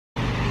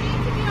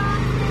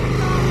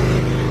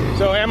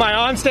Am I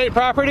on state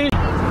property?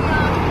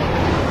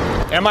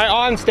 Am I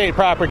on state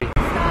property?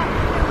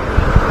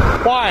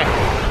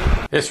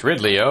 Why? This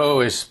Ridley-O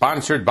is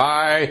sponsored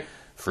by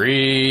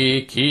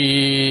freekeen.com.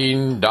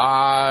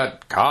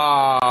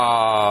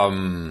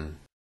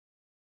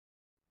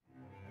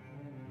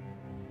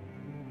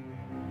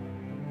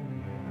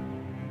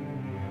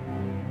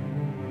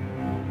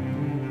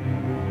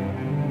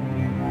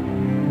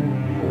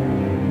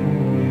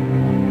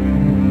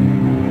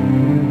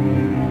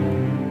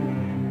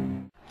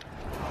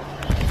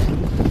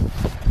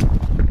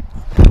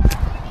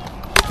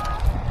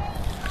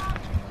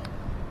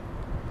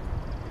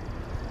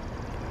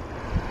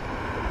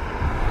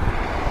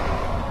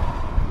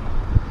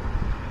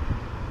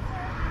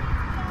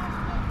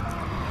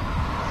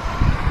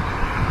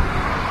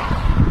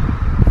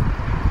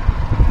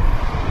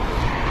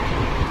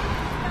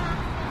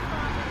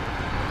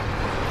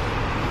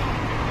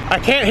 I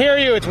can't hear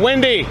you, it's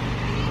windy.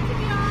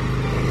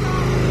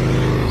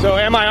 So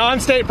am I on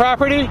state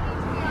property?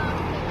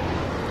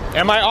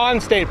 Am I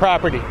on state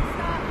property?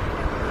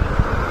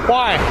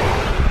 Why?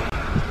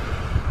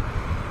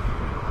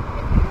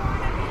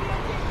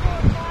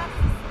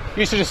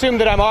 You should assume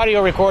that I'm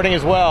audio recording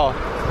as well.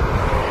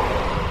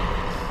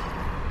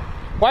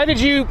 Why did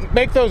you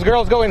make those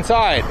girls go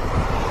inside?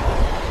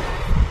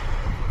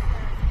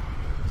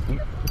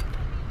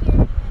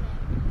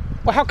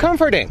 Well, how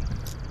comforting.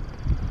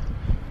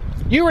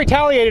 You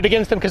retaliated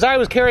against them because I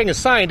was carrying a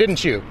sign,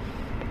 didn't you?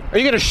 Are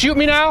you going to shoot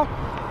me now?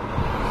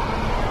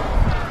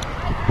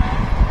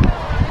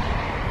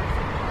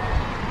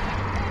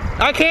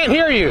 I can't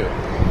hear you.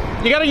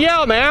 You got to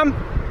yell, ma'am.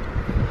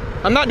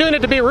 I'm not doing it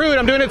to be rude.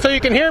 I'm doing it so you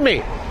can hear me.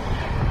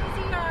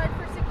 Yard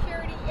for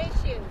security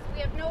issues. We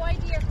have no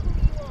idea who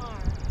you are.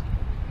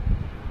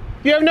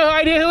 You have no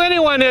idea who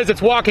anyone is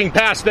that's walking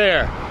past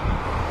there.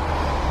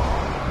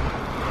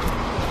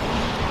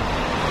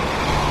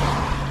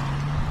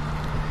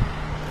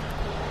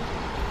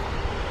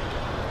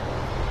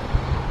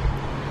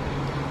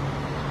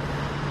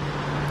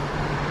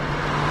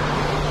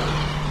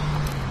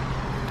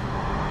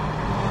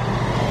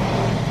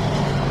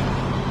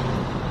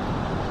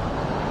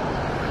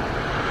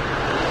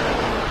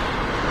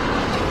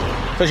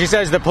 So she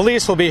says the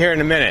police will be here in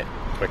a minute,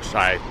 which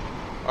I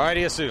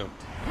already assumed.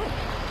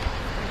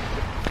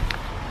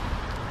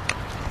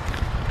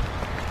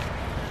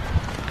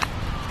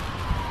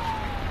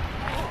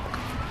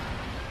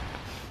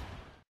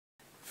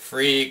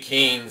 Free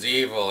Keen's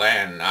evil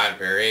and not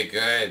very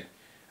good.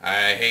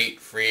 I hate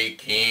Free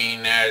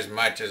Keen as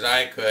much as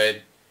I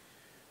could,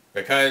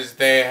 because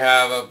they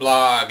have a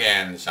blog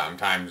and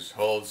sometimes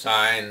hold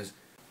signs,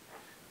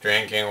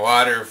 drinking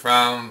water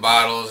from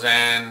bottles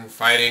and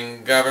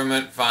fighting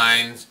government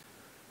fines.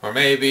 Or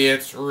maybe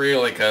it's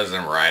really 'cause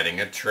I'm riding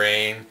a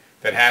train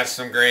that has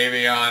some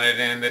gravy on it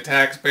in the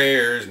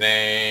taxpayer's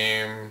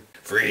name.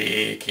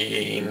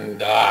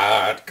 freekeen.com